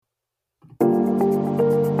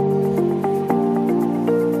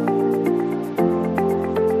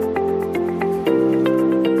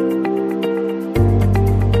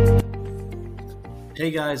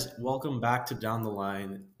Hey guys, welcome back to Down the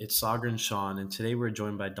Line. It's Sagar and Sean, and today we're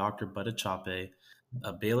joined by Dr. Bhattacharya,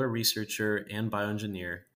 a Baylor researcher and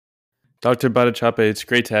bioengineer. Dr. Bhattacharya, it's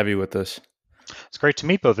great to have you with us. It's great to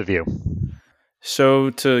meet both of you. So,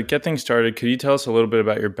 to get things started, could you tell us a little bit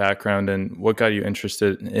about your background and what got you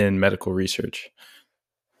interested in medical research?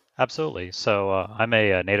 Absolutely. I'm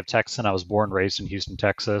a native Texan. I was born and raised in Houston,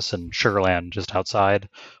 Texas, and Sugar Land, just outside.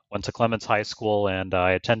 Went to Clements High School, and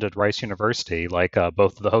I attended Rice University, like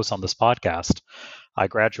both of the hosts on this podcast. I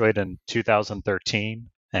graduated in 2013,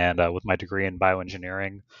 and with my degree in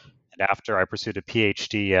bioengineering. And after I pursued a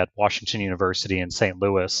PhD at Washington University in St.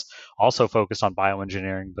 Louis, also focused on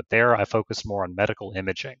bioengineering, but there I focused more on medical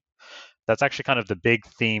imaging. That's actually kind of the big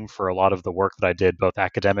theme for a lot of the work that I did, both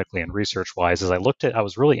academically and research wise. As I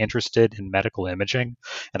was really interested in medical imaging,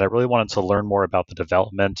 and I really wanted to learn more about the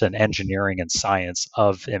development and engineering and science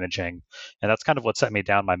of imaging. And that's kind of what set me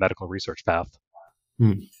down my medical research path.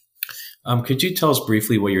 Could you tell us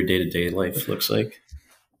briefly what your day-to-day life looks like?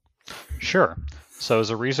 Sure. So,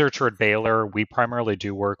 as a researcher at Baylor, we primarily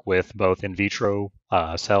do work with both in vitro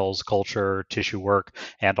cells, culture, tissue work,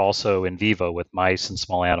 and also in vivo with mice and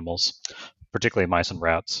small animals, particularly mice and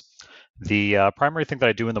rats. The primary thing that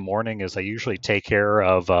I do in the morning is I usually take care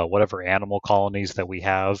of whatever animal colonies that we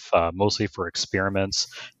have, mostly for experiments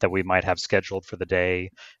that we might have scheduled for the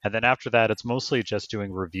day. And then after that, it's mostly just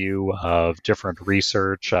doing review of different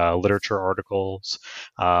research, literature articles,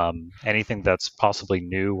 anything that's possibly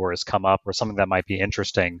new or has come up or something that might be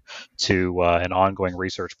interesting to an ongoing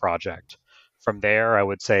research project. From there, I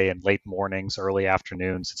would say in late mornings, early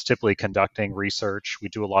afternoons, it's typically conducting research. We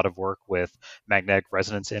do a lot of work with magnetic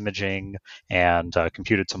resonance imaging and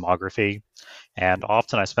computed tomography. And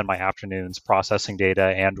often I spend my afternoons processing data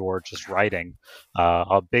and or just writing.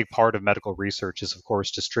 A big part of medical research is, of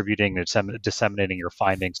course, distributing and disseminating your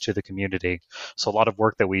findings to the community. So a lot of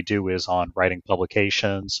work that we do is on writing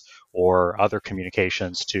publications or other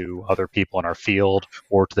communications to other people in our field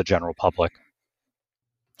or to the general public.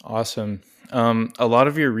 Awesome. A lot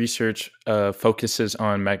of your research focuses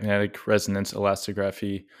on magnetic resonance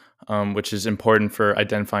elastography, which is important for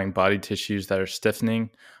identifying body tissues that are stiffening.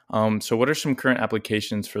 So, what are some current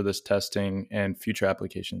applications for this testing and future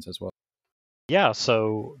applications as well? Yeah,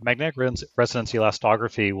 so magnetic resonance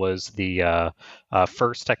elastography was the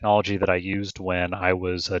first technology that I used when I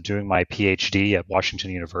was doing my PhD at Washington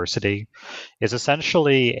University. It's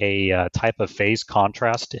essentially a type of phase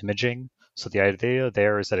contrast imaging. So the idea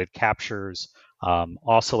there is that it captures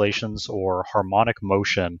oscillations or harmonic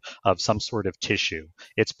motion of some sort of tissue.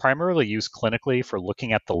 It's primarily used clinically for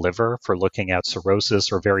looking at the liver, for looking at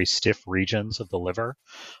cirrhosis or very stiff regions of the liver.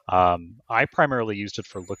 I primarily used it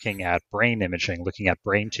for looking at brain imaging, looking at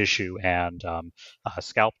brain tissue and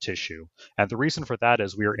scalp tissue. And the reason for that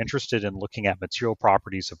is we are interested in looking at material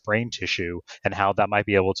properties of brain tissue and how that might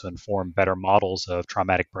be able to inform better models of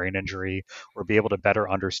traumatic brain injury or be able to better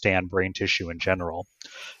understand brain tissue in general.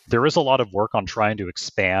 There is a lot of work on trying to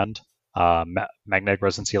expand magnetic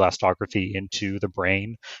resonance elastography into the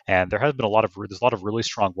brain, and there's a lot of really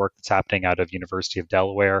strong work that's happening out of University of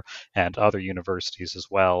Delaware and other universities as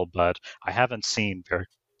well. But I haven't seen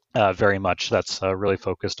very much that's really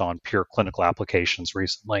focused on pure clinical applications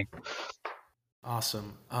recently.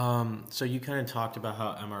 Awesome. So you kind of talked about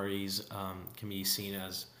how MREs can be seen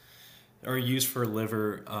as or used for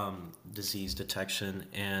liver disease detection,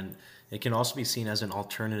 and it can also be seen as an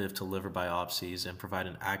alternative to liver biopsies and provide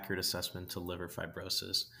an accurate assessment to liver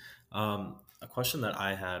fibrosis. A question that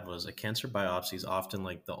I had was a cancer biopsy is often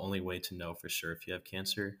like the only way to know for sure if you have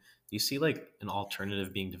cancer. Do you see like an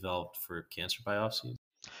alternative being developed for cancer biopsies?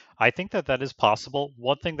 I think that that is possible.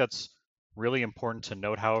 One thing that's really important to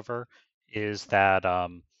note, however, is that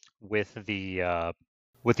with the uh,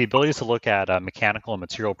 with the ability to look at mechanical and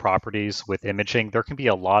material properties with imaging, there can be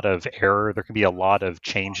a lot of error. There can be a lot of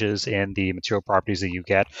changes in the material properties that you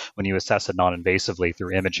get when you assess it non-invasively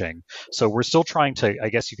through imaging. So we're still trying to, I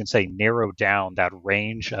guess you can say, narrow down that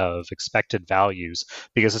range of expected values,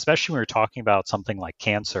 because especially when you're talking about something like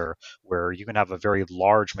cancer, where you can have a very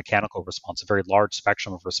large mechanical response, a very large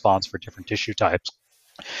spectrum of response for different tissue types,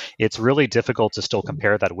 it's really difficult to still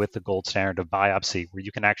compare that with the gold standard of biopsy, where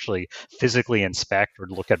you can actually physically inspect or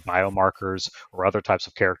look at biomarkers or other types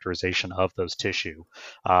of characterization of those tissue.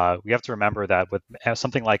 We have to remember that with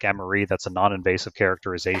something like MRE, that's a non-invasive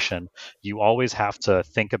characterization, you always have to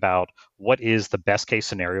think about what is the best case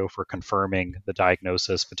scenario for confirming the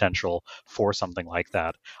diagnosis potential for something like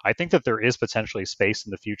that. I think that there is potentially space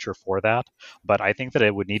in the future for that, but I think that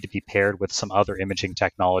it would need to be paired with some other imaging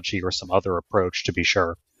technology or some other approach to be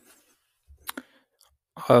sure.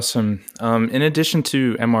 Awesome. In addition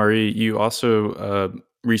to MRE, you also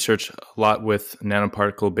research a lot with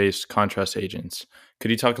nanoparticle-based contrast agents.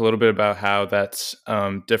 Could you talk a little bit about how that's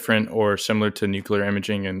different or similar to nuclear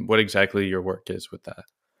imaging, and what exactly your work is with that?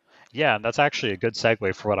 Yeah, and that's actually a good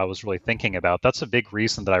segue for what I was really thinking about. That's a big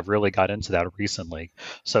reason that I've really got into that recently.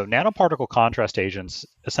 So, nanoparticle contrast agents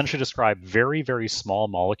essentially describe very, very small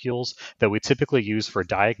molecules that we typically use for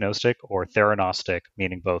diagnostic or theranostic,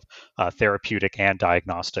 meaning both therapeutic and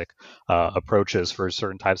diagnostic approaches for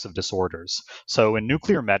certain types of disorders. So, in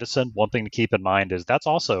nuclear medicine, one thing to keep in mind is that's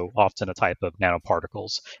also often a type of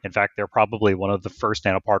nanoparticles. In fact, they're probably one of the first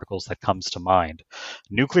nanoparticles that comes to mind.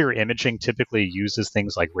 Nuclear imaging typically uses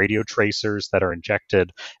things like radio tracers that are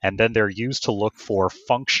injected, and then they're used to look for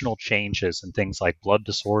functional changes in things like blood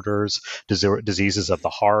disorders, diseases of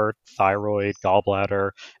the heart, thyroid,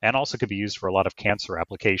 gallbladder, and also could be used for a lot of cancer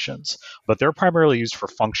applications. But they're primarily used for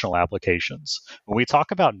functional applications. When we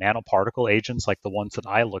talk about nanoparticle agents like the ones that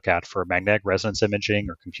I look at for magnetic resonance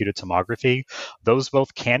imaging or computed tomography, those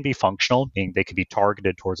both can be functional, meaning they can be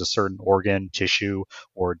targeted towards a certain organ, tissue,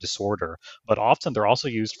 or disorder, but often they're also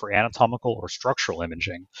used for anatomical or structural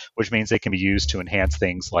imaging, which means they can be used to enhance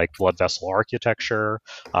things like blood vessel architecture,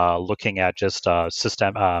 looking at just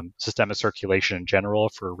systemic circulation in general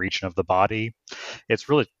for a region of the body. It's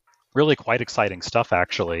really quite exciting stuff,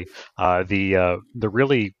 actually. The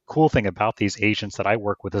really cool thing about these agents that I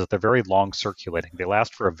work with is that they're very long circulating. They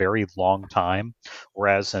last for a very long time,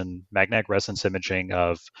 whereas in magnetic resonance imaging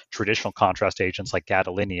of traditional contrast agents like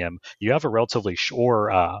gadolinium, you have a relatively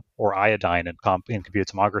or iodine in computed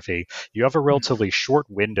tomography, you have a relatively short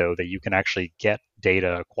window that you can actually get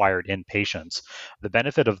data acquired in patients. The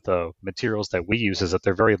benefit of the materials that we use is that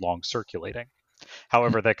they're very long circulating.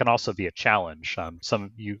 However, that can also be a challenge.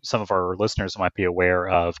 Some of our listeners might be aware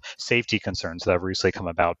of safety concerns that have recently come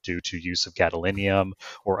about due to use of gadolinium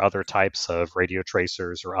or other types of radio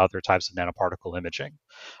tracers or other types of nanoparticle imaging.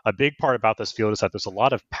 A big part about this field is that there's a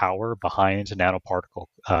lot of power behind nanoparticle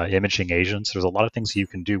imaging agents. There's a lot of things you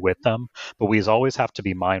can do with them, but we always have to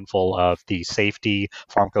be mindful of the safety,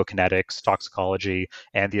 pharmacokinetics, toxicology,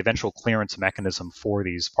 and the eventual clearance mechanism for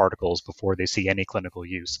these particles before they see any clinical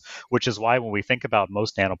use, which is why when we think about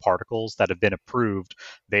most nanoparticles that have been approved,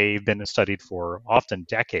 they've been studied for often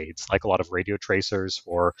decades, like a lot of radio tracers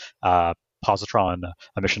for positron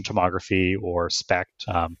emission tomography or SPECT,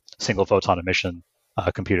 single photon emission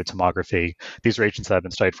computed tomography. These are agents that have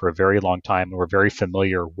been studied for a very long time, and we're very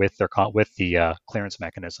familiar with the clearance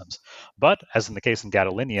mechanisms. But as in the case in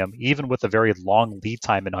gadolinium, even with a very long lead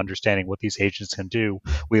time in understanding what these agents can do,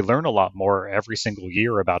 we learn a lot more every single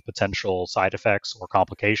year about potential side effects or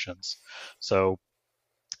complications. So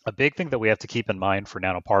a big thing that we have to keep in mind for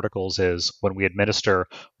nanoparticles is when we administer,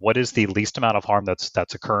 what is the least amount of harm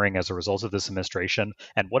that's occurring as a result of this administration,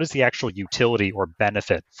 and what is the actual utility or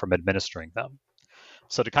benefit from administering them.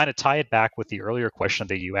 So to kind of tie it back with the earlier question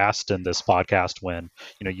that you asked in this podcast, when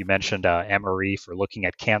you mentioned MRE for looking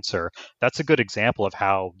at cancer, that's a good example of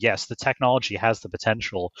how yes, the technology has the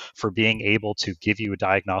potential for being able to give you a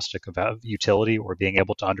diagnostic of utility or being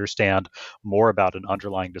able to understand more about an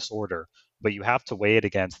underlying disorder. But you have to weigh it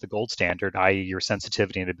against the gold standard, i.e., your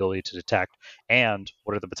sensitivity and ability to detect, and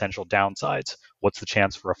what are the potential downsides? What's the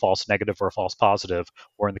chance for a false negative or a false positive?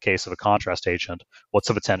 Or in the case of a contrast agent, what's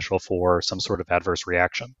the potential for some sort of adverse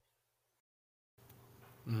reaction?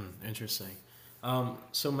 Interesting.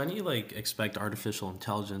 So many like expect artificial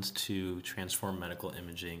intelligence to transform medical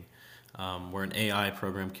imaging, where an AI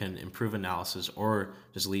program can improve analysis or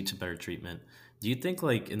just lead to better treatment. Do you think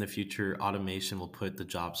like in the future automation will put the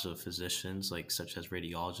jobs of physicians, like such as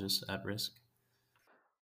radiologists, at risk?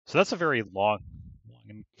 So that's a very long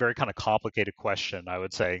and very kind of complicated question, I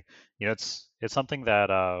would say. It's something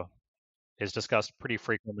that is discussed pretty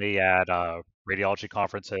frequently at radiology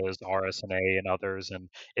conferences, RSNA, and others. And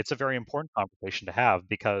it's a very important conversation to have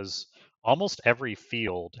because almost every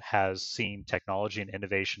field has seen technology and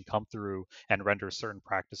innovation come through and render certain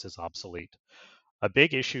practices obsolete. A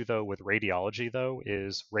big issue, though, with radiology, though,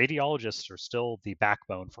 is radiologists are still the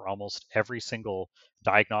backbone for almost every single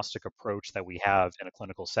diagnostic approach that we have in a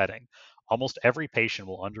clinical setting. Almost every patient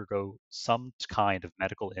will undergo some kind of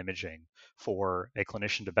medical imaging for a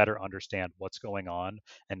clinician to better understand what's going on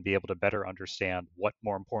and be able to better understand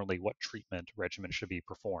more importantly, what treatment regimen should be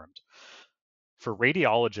performed. For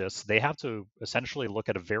radiologists, they have to essentially look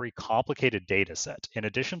at a very complicated data set. In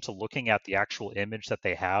addition to looking at the actual image that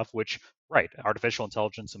they have, which, right, artificial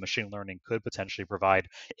intelligence and machine learning could potentially provide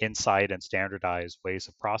insight and standardized ways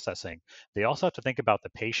of processing, they also have to think about the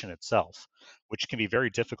patient itself, which can be very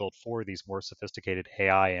difficult for these more sophisticated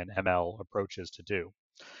AI and ML approaches to do.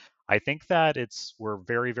 I think that we're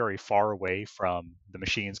very, very far away from the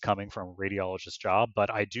machines coming from a radiologist's job, but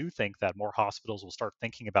I do think that more hospitals will start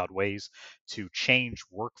thinking about ways to change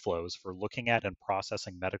workflows for looking at and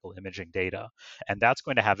processing medical imaging data. And that's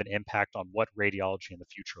going to have an impact on what radiology in the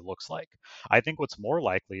future looks like. I think what's more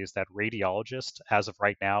likely is that radiologists, as of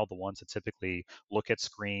right now, the ones that typically look at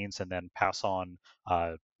screens and then pass on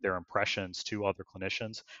their impressions to other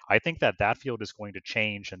clinicians, I think that that field is going to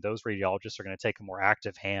change, and those radiologists are going to take a more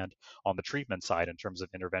active hand on the treatment side in terms of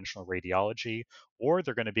interventional radiology, or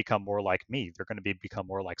they're going to become more like me. They're going to become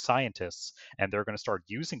more like scientists, and they're going to start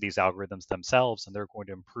using these algorithms themselves, and they're going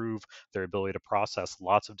to improve their ability to process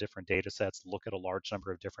lots of different data sets, look at a large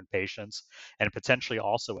number of different patients, and potentially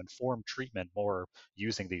also inform treatment more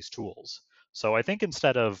using these tools. So I think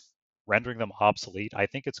instead of rendering them obsolete, I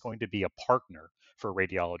think it's going to be a partner for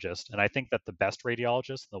radiologists. And I think that the best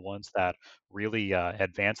radiologists, the ones that really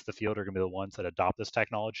advance the field, are going to be the ones that adopt this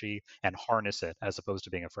technology and harness it as opposed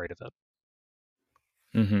to being afraid of it.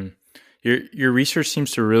 Mm-hmm. Your research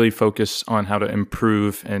seems to really focus on how to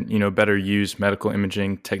improve and better use medical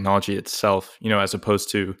imaging technology itself, as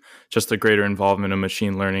opposed to just the greater involvement of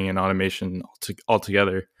machine learning and automation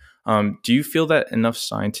altogether. Do you feel that enough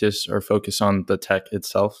scientists are focused on the tech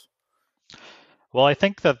itself? Well, I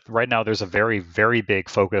think that right now there's a very, very big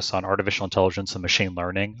focus on artificial intelligence and machine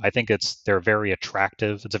learning. I think they're very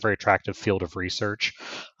attractive. It's a very attractive field of research.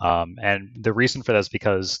 And the reason for that is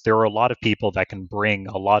because there are a lot of people that can bring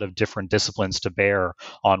a lot of different disciplines to bear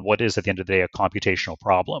on what is, at the end of the day, a computational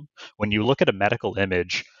problem. When you look at a medical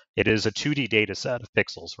image, it is a 2D data set of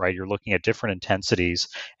pixels, right? You're looking at different intensities,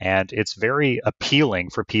 and it's very appealing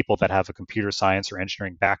for people that have a computer science or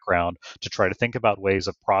engineering background to try to think about ways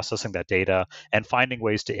of processing that data and finding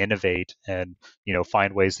ways to innovate and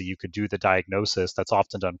find ways that you could do the diagnosis that's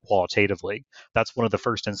often done qualitatively. That's one of the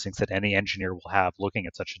first instincts that any engineer will have looking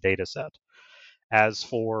at such a data set. As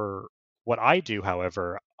for what I do,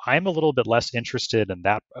 however, I'm a little bit less interested in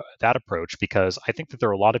that approach, because I think that there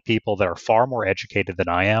are a lot of people that are far more educated than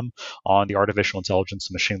I am on the artificial intelligence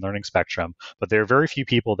and machine learning spectrum, but there are very few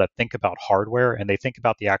people that think about hardware, and they think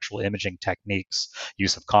about the actual imaging techniques,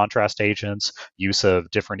 use of contrast agents, use of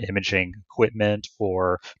different imaging equipment,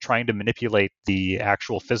 or trying to manipulate the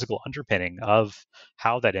actual physical underpinning of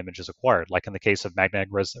how that image is acquired, like in the case of magnetic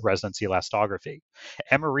resonance elastography.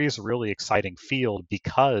 MRE is a really exciting field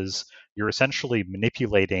because you're essentially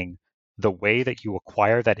manipulating the way that you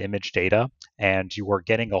acquire that image data, and you are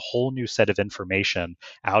getting a whole new set of information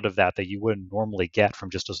out of that you wouldn't normally get from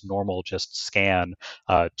just as normal scan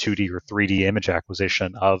 2D or 3D image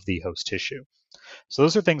acquisition of the host tissue. So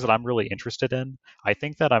those are things that I'm really interested in. I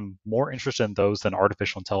think that I'm more interested in those than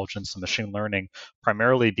artificial intelligence and machine learning,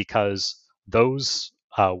 primarily because those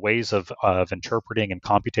ways of interpreting and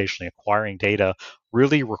computationally acquiring data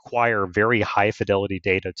really require very high fidelity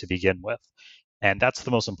data to begin with. And that's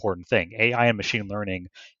the most important thing. AI and machine learning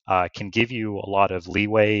can give you a lot of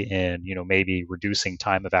leeway in, maybe reducing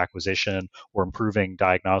time of acquisition or improving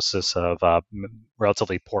diagnosis of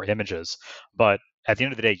relatively poor images. But at the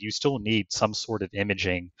end of the day, you still need some sort of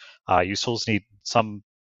imaging. You still need some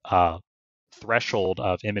threshold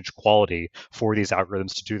of image quality for these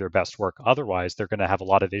algorithms to do their best work. Otherwise, they're going to have a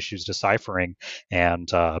lot of issues deciphering and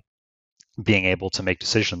being able to make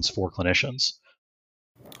decisions for clinicians.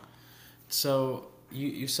 So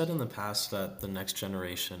you said in the past that the next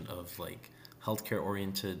generation of healthcare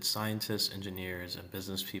oriented scientists, engineers, and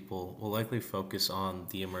business people will likely focus on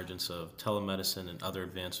the emergence of telemedicine and other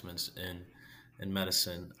advancements in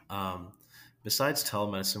medicine. Besides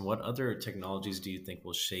telemedicine, what other technologies do you think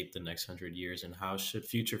will shape the next 100 years, and how should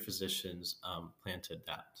future physicians plan to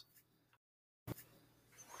adapt?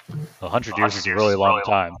 100 years is a really long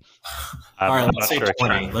time. All right, let's say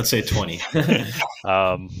 20. Let's say 20.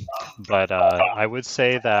 But I would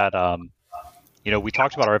say that, we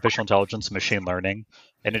talked about artificial intelligence and machine learning.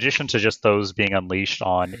 In addition to just those being unleashed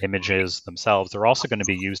on images themselves, they're also going to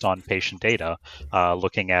be used on patient data,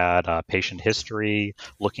 looking at patient history,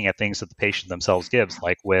 looking at things that the patient themselves gives,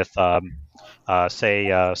 like with, say,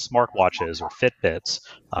 smartwatches or Fitbits.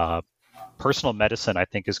 Personal medicine, I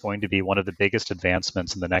think, is going to be one of the biggest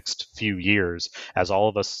advancements in the next few years, as all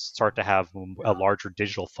of us start to have a larger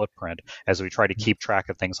digital footprint as we try to keep track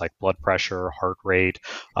of things like blood pressure, heart rate,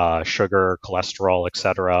 sugar, cholesterol,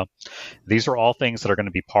 etc. These are all things that are going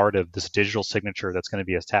to be part of this digital signature that's going to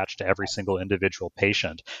be attached to every single individual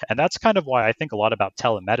patient. And that's kind of why I think a lot about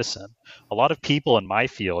telemedicine. A lot of people in my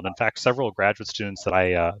field, in fact, several graduate students that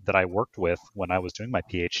I worked with when I was doing my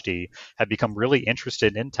PhD, had become really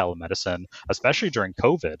interested in telemedicine especially during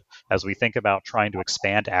COVID, as we think about trying to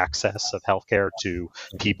expand access of healthcare to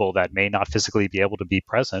people that may not physically be able to be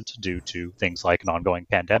present due to things like an ongoing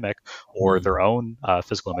pandemic or Mhm. their own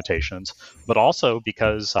physical limitations, but also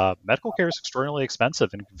because medical care is extraordinarily expensive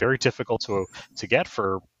and very difficult to get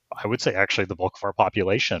for, I would say, actually the bulk of our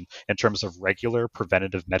population in terms of regular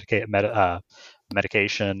preventative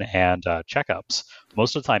medication and checkups.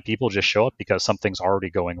 Most of the time, people just show up because something's already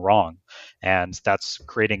going wrong, and that's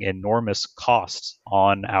creating enormous costs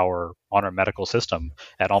on our medical system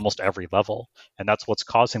at almost every level. And that's what's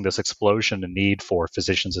causing this explosion in need for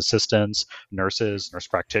physicians' assistants, nurses, nurse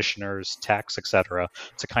practitioners, techs, etc.,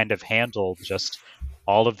 to kind of handle just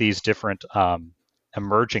all of these different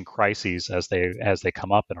emerging crises as they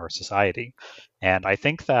come up in our society. And I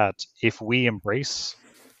think that if we embrace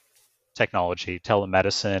technology,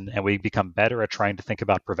 telemedicine, and we become better at trying to think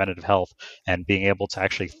about preventative health and being able to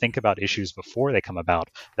actually think about issues before they come about,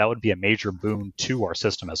 that would be a major boon to our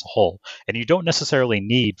system as a whole. And you don't necessarily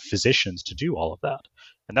need physicians to do all of that.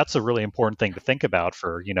 And that's a really important thing to think about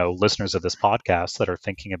for listeners of this podcast that are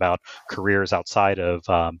thinking about careers outside of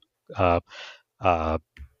uh, uh,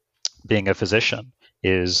 being a physician.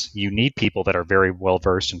 Is you need people that are very well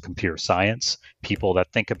versed in computer science, people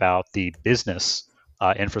that think about the business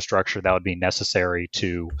infrastructure that would be necessary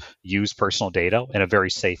to use personal data in a very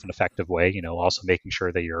safe and effective way. Also making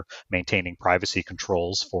sure that you're maintaining privacy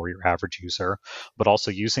controls for your average user, but also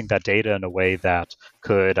using that data in a way that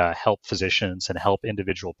could help physicians and help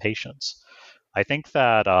individual patients. I think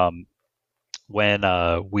that when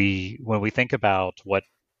we think about what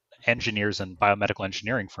engineers in biomedical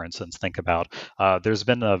engineering, for instance, think about. There's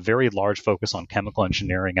been a very large focus on chemical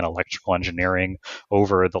engineering and electrical engineering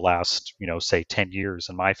over the last, say 10 years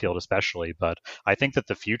in my field especially. But I think that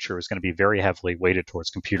the future is going to be very heavily weighted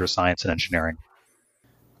towards computer science and engineering.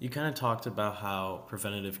 You kind of talked about how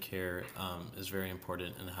preventative care is very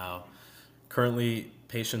important and how currently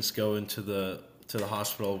patients go into the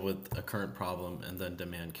hospital with a current problem and then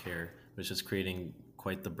demand care, which is creating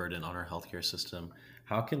quite the burden on our healthcare system.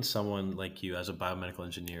 How can someone like you, as a biomedical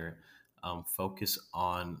engineer, focus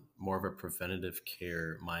on more of a preventative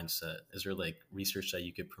care mindset? Is there like research that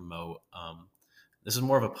you could promote? This is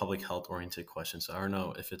more of a public health oriented question, so I don't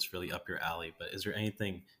know if it's really up your alley, but is there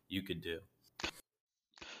anything you could do?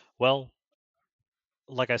 Well,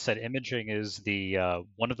 like I said, imaging is the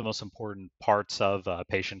one of the most important parts of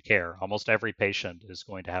patient care. Almost every patient is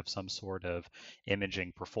going to have some sort of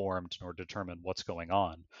imaging performed in order to determine what's going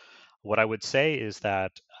on. What I would say is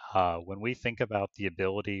that when we think about the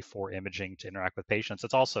ability for imaging to interact with patients,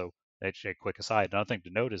 it's also, actually, a quick aside, another thing to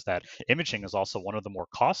note is that imaging is also one of the more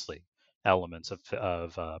costly elements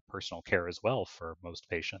of personal care as well for most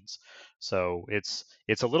patients. So it's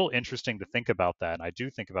a little interesting to think about that. And I do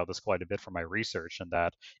think about this quite a bit for my research, and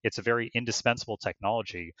that it's a very indispensable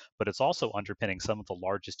technology, but it's also underpinning some of the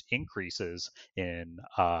largest increases in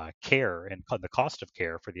care and the cost of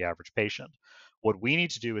care for the average patient. What we need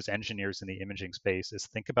to do as engineers in the imaging space is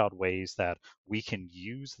think about ways that we can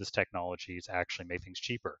use this technology to actually make things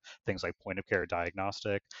cheaper. Things like point of care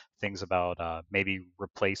diagnostic, things about maybe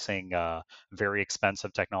replacing very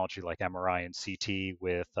expensive technology like MRI and CT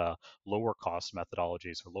with lower cost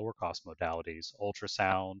methodologies or lower cost modalities,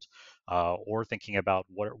 ultrasound, or thinking about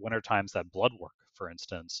when are times that blood work, for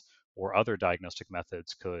instance, or other diagnostic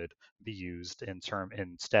methods could be used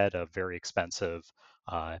instead of very expensive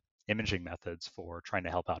uh, imaging methods for trying to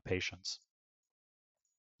help out patients.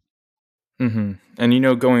 And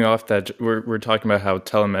going off that, we're talking about how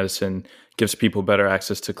telemedicine gives people better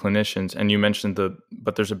access to clinicians, and you mentioned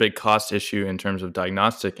but there's a big cost issue in terms of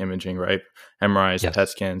diagnostic imaging, right? MRIs, PET Yes.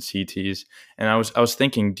 scans, CTs, and I was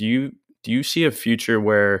thinking, do you see a future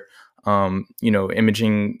where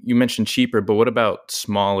imaging, you mentioned cheaper, but what about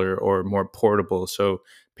smaller or more portable? So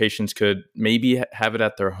patients could maybe have it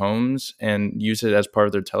at their homes and use it as part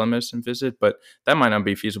of their telemedicine visit, but that might not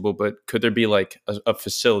be feasible. But could there be like a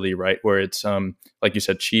facility, right, where it's like you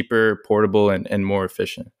said, cheaper, portable, and more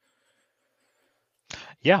efficient?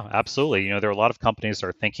 Yeah, absolutely. There are a lot of companies that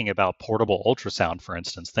are thinking about portable ultrasound, for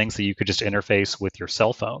instance, things that you could just interface with your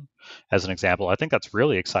cell phone, as an example. I think that's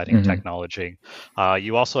really exciting Hmm. technology.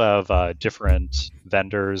 You also have different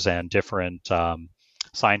vendors and different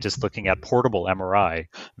scientists looking at portable MRI,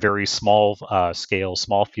 very small scale,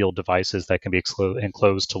 small field devices that can be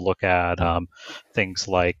enclosed to look at things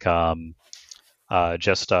like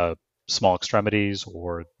just small extremities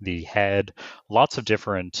or the head. Lots of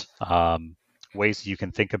different ways you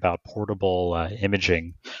can think about portable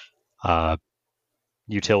imaging uh,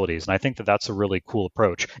 utilities. And I think that that's a really cool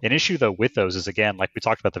approach. An issue, though, with those is, again, like we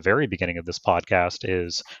talked about at the very beginning of this podcast,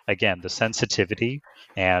 is, again, the sensitivity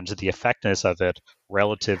and the effectiveness of it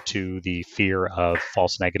relative to the fear of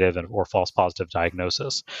false negative or false positive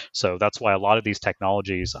diagnosis. So that's why a lot of these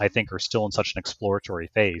technologies, I think, are still in such an exploratory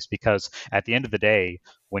phase, because at the end of the day,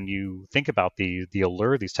 when you think about the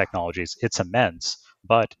allure of these technologies, it's immense.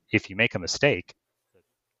 But if you make a mistake,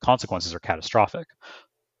 consequences are catastrophic.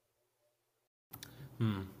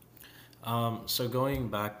 So going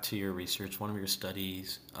back to your research, one of your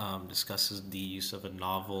studies discusses the use of a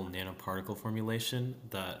novel nanoparticle formulation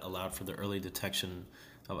that allowed for the early detection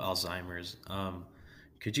of Alzheimer's.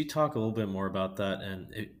 Could you talk a little bit more about that,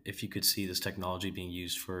 and if you could see this technology being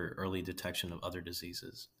used for early detection of other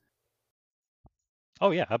diseases? Oh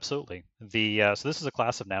yeah, absolutely. So this is a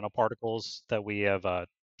class of nanoparticles that we have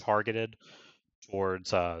targeted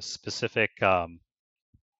towards specific biomarkers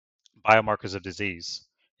of disease.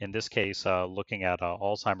 In this case, looking at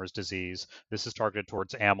Alzheimer's disease, this is targeted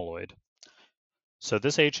towards amyloid. So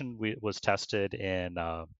this agent was tested in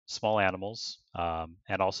small animals,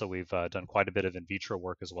 and also we've done quite a bit of in vitro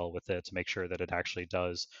work as well with it to make sure that it actually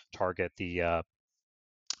does target the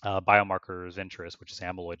biomarkers of interest, which is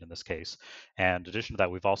amyloid in this case. And in addition to that,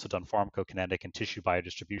 we've also done pharmacokinetic and tissue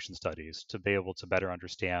biodistribution studies to be able to better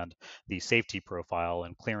understand the safety profile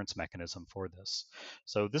and clearance mechanism for this.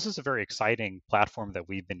 So this is a very exciting platform that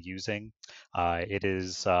we've been using. It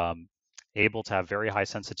is able to have very high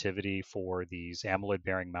sensitivity for these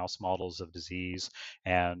amyloid-bearing mouse models of disease,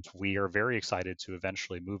 and we are very excited to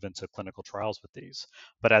eventually move into clinical trials with these.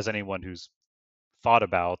 But as anyone who's thought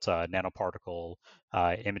about nanoparticle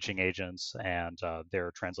imaging agents and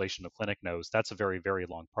their translation to clinic knows, that's a very, very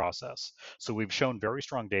long process. So we've shown very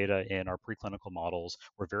strong data in our preclinical models.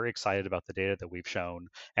 We're very excited about the data that we've shown.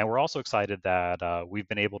 And we're also excited that we've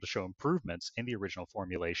been able to show improvements in the original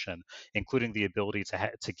formulation, including the ability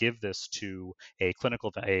to give this to a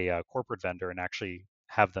corporate vendor and actually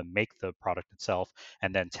have them make the product itself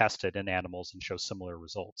and then test it in animals and show similar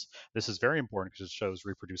results. This is very important because it shows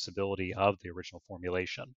reproducibility of the original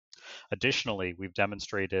formulation. Additionally, we've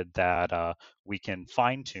demonstrated that we can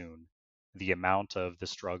fine-tune the amount of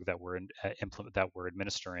this drug that we're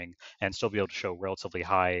administering and still be able to show relatively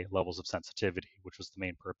high levels of sensitivity, which was the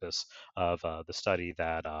main purpose of the study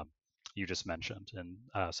that you just mentioned in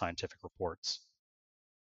scientific reports.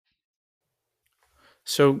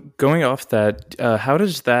 So, going off that, how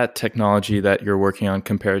does that technology that you're working on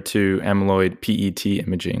compare to amyloid PET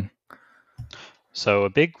imaging? So a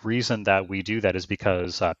big reason that we do that is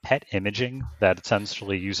because PET imaging that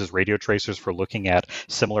essentially uses radio tracers for looking at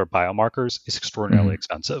similar biomarkers is extraordinarily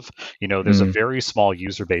expensive. There's a very small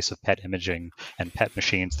user base of PET imaging and PET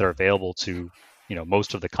machines that are available to,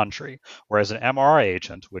 most of the country. Whereas an MRI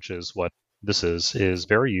agent, which is what this is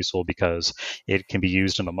very useful because it can be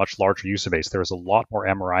used in a much larger user base. There's a lot more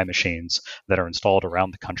MRI machines that are installed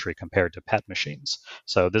around the country compared to PET machines.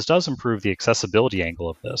 So this does improve the accessibility angle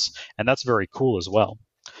of this, and that's very cool as well.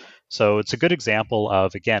 So it's a good example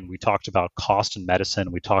of, again, we talked about cost in medicine.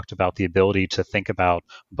 We talked about the ability to think about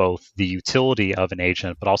both the utility of an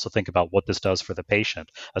agent, but also think about what this does for the patient,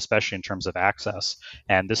 especially in terms of access.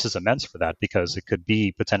 And this is immense for that because it could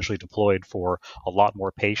be potentially deployed for a lot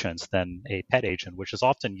more patients than a PET agent, which is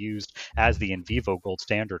often used as the in vivo gold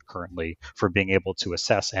standard currently for being able to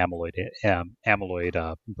assess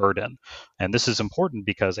amyloid burden. And this is important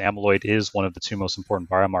because amyloid is one of the two most important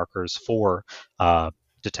biomarkers for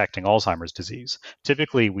detecting Alzheimer's disease.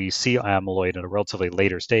 Typically, we see amyloid at a relatively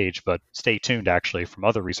later stage, but stay tuned actually from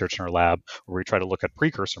other research in our lab where we try to look at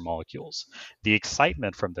precursor molecules. The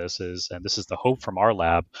excitement from this is, and this is the hope from our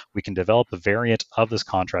lab, we can develop a variant of this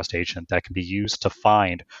contrast agent that can be used to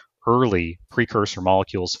find early precursor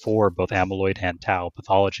molecules for both amyloid and tau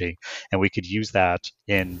pathology. And we could use that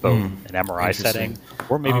in both an MRI setting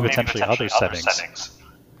or maybe potentially other settings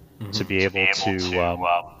to be able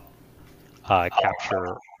to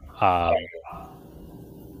capture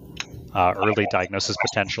early diagnosis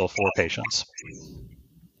potential for patients.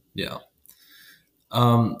 Yeah.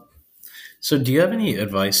 So do you have any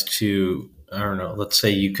advice to, I don't know, let's say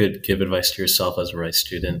you could give advice to yourself as a Rice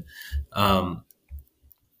student.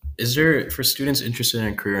 Is there, for students interested in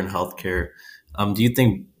a career in healthcare, do you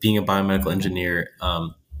think being a biomedical engineer,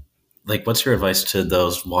 what's your advice to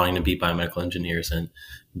those wanting to be biomedical engineers and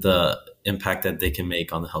the impact that they can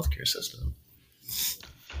make on the healthcare system?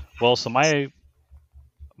 Well, so my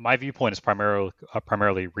viewpoint is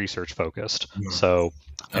primarily research focused. So,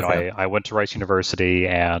 I went to Rice University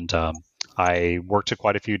and I worked at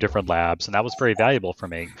quite a few different labs, and that was very valuable for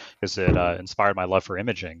me because it inspired my love for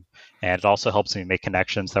imaging. And it also helps me make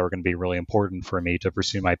connections that were going to be really important for me to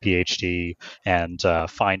pursue my PhD and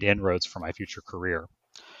find inroads for my future career.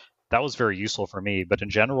 That was very useful for me. But in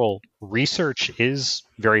general, research is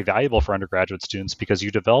very valuable for undergraduate students because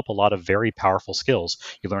you develop a lot of very powerful skills.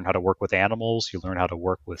 You learn how to work with animals, you learn how to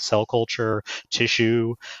work with cell culture,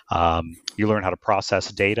 tissue, you learn how to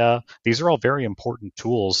process data. These are all very important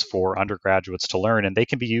tools for undergraduates to learn, and they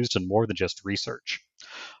can be used in more than just research.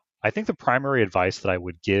 I think the primary advice that I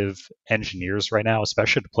would give engineers right now,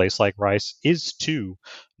 especially at a place like Rice, is to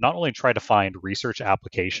not only try to find research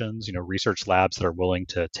applications, research labs that are willing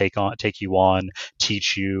to take you on,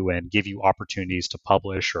 teach you, and give you opportunities to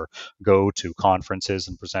publish or go to conferences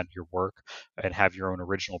and present your work and have your own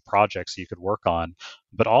original projects that you could work on,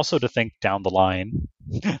 but also to think down the line,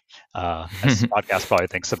 as this podcast probably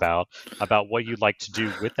thinks about what you'd like to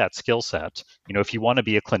do with that skill set. If you want to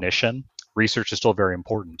be a clinician, research is still very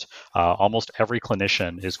important. Almost every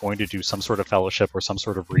clinician is going to do some sort of fellowship or some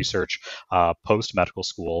sort of research post medical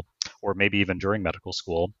school, or maybe even during medical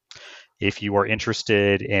school. If you are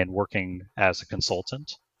interested in working as a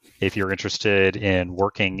consultant, if you're interested in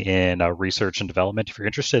working in research and development, if you're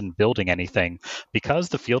interested in building anything, because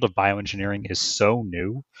the field of bioengineering is so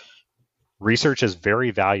new, research is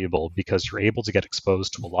very valuable because you're able to get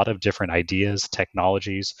exposed to a lot of different ideas,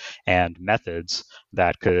 technologies, and methods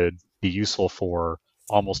that could be useful for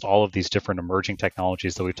almost all of these different emerging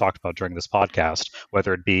technologies that we've talked about during this podcast,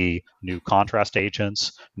 whether it be new contrast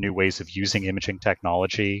agents, new ways of using imaging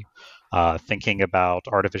technology, thinking about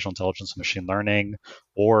artificial intelligence and machine learning,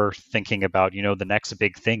 or thinking about, the next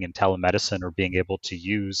big thing in telemedicine, or being able to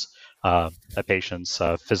use a patient's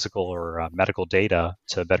physical or medical data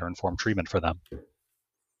to better inform treatment for them.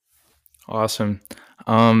 Awesome.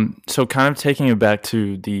 So kind of taking it back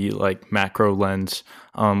to the macro lens,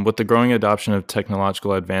 with the growing adoption of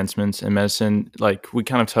technological advancements in medicine, we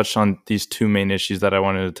kind of touched on these two main issues that I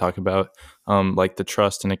wanted to talk about, like the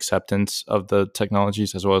trust and acceptance of the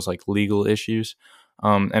technologies, as well as legal issues.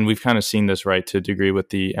 And we've kind of seen this, right, to a degree with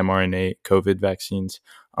the mRNA COVID vaccines.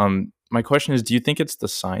 My question is, do you think it's the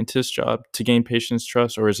scientist's job to gain patients'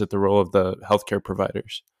 trust, or is it the role of the healthcare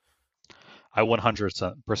providers? I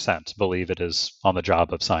 100% believe it is on the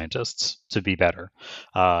job of scientists to be better.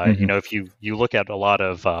 If you look at a lot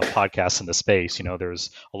of podcasts in the space, there's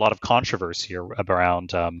a lot of controversy around,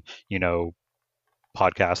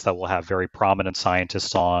 podcasts that will have very prominent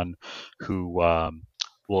scientists on who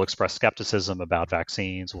will express skepticism about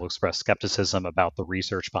vaccines, will express skepticism about the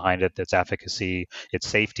research behind it, its efficacy, its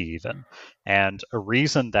safety even. And a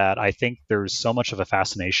reason that I think there's so much of a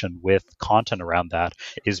fascination with content around that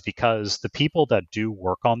is because the people that do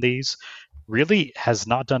work on these really has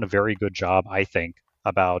not done a very good job, I think,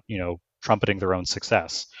 about, trumpeting their own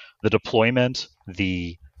success. The deployment,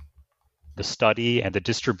 the study and the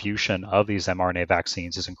distribution of these mRNA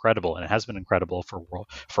vaccines is incredible, and it has been incredible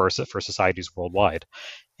for societies worldwide.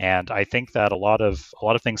 And I think that a lot of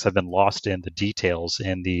things have been lost in the details,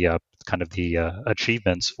 in the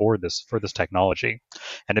achievements for this technology.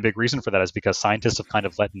 And a big reason for that is because scientists have kind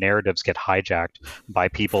of let narratives get hijacked by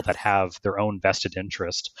people that have their own vested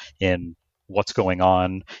interest in what's going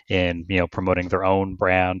on, in promoting their own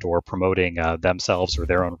brand or promoting themselves or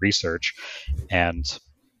their own research. And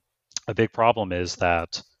a big problem is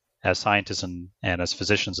that as scientists and as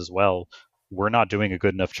physicians as well, we're not doing a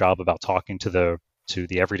good enough job about talking to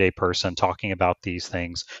the everyday person, talking about these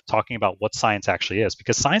things, talking about what science actually is,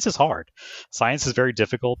 because science is hard. Science is very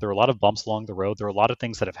difficult. There are a lot of bumps along the road. There are a lot of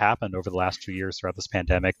things that have happened over the last 2 years throughout this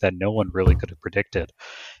pandemic that no one really could have predicted.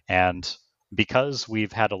 And because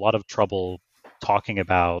we've had a lot of trouble talking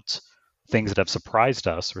about things that have surprised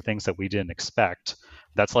us or things that we didn't expect,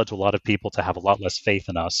 that's led to a lot of people to have a lot less faith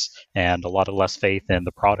in us and a lot of less faith in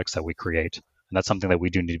the products that we create. And that's something that we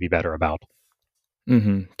do need to be better about.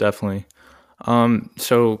 Definitely.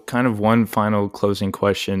 So kind of one final closing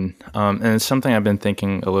question, and it's something I've been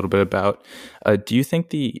thinking a little bit about. Do you think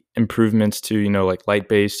the improvements to,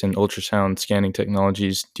 light-based and ultrasound scanning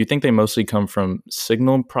technologies, do you think they mostly come from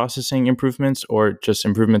signal processing improvements or just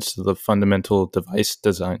improvements to the fundamental device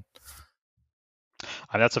design?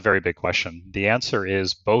 That's a very big question. The answer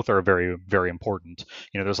is both are very, very important.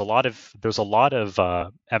 There's a lot of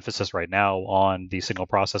emphasis right now on the signal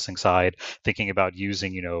processing side, thinking about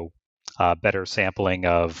using better sampling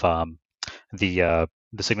of the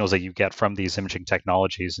signals that you get from these imaging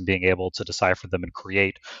technologies and being able to decipher them and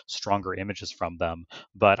create stronger images from them.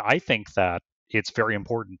 But I think that it's very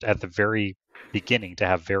important at the very beginning to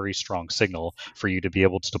have very strong signal for you to be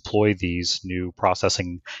able to deploy these new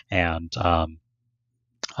processing and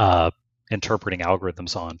interpreting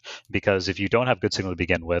algorithms on. Because if you don't have good signal to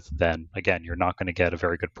begin with, then again, you're not going to get a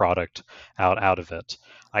very good product out of it.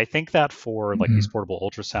 I think that for like these portable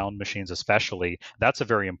ultrasound machines especially, that's a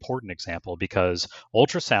very important example, because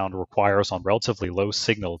ultrasound requires on relatively low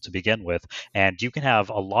signal to begin with, and you can have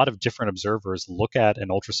a lot of different observers look at an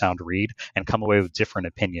ultrasound read and come away with different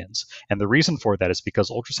opinions. And the reason for that is because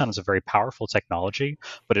ultrasound is a very powerful technology,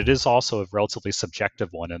 but it is also a relatively subjective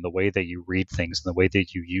one in the way that you read things and the way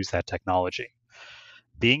that you use that technology.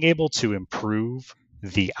 Being able to improve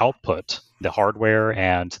the output, the hardware,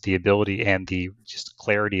 and the ability and the just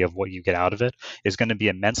clarity of what you get out of it is going to be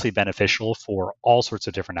immensely beneficial for all sorts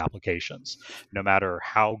of different applications. No matter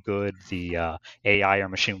how good the AI or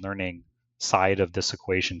machine learning side of this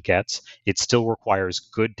equation gets, it still requires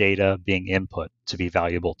good data being input to be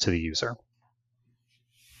valuable to the user.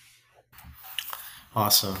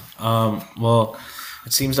 Awesome. Well,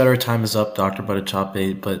 it seems that our time is up, Dr.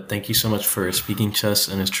 Bhattacharya, but thank you so much for speaking to us,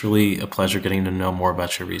 and it's truly a pleasure getting to know more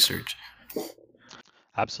about your research.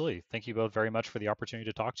 Absolutely. Thank you both very much for the opportunity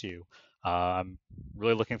to talk to you. I'm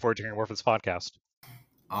really looking forward to hearing more from this podcast.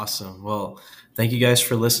 Awesome. Well, thank you guys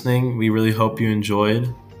for listening. We really hope you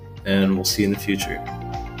enjoyed, and we'll see you in the future.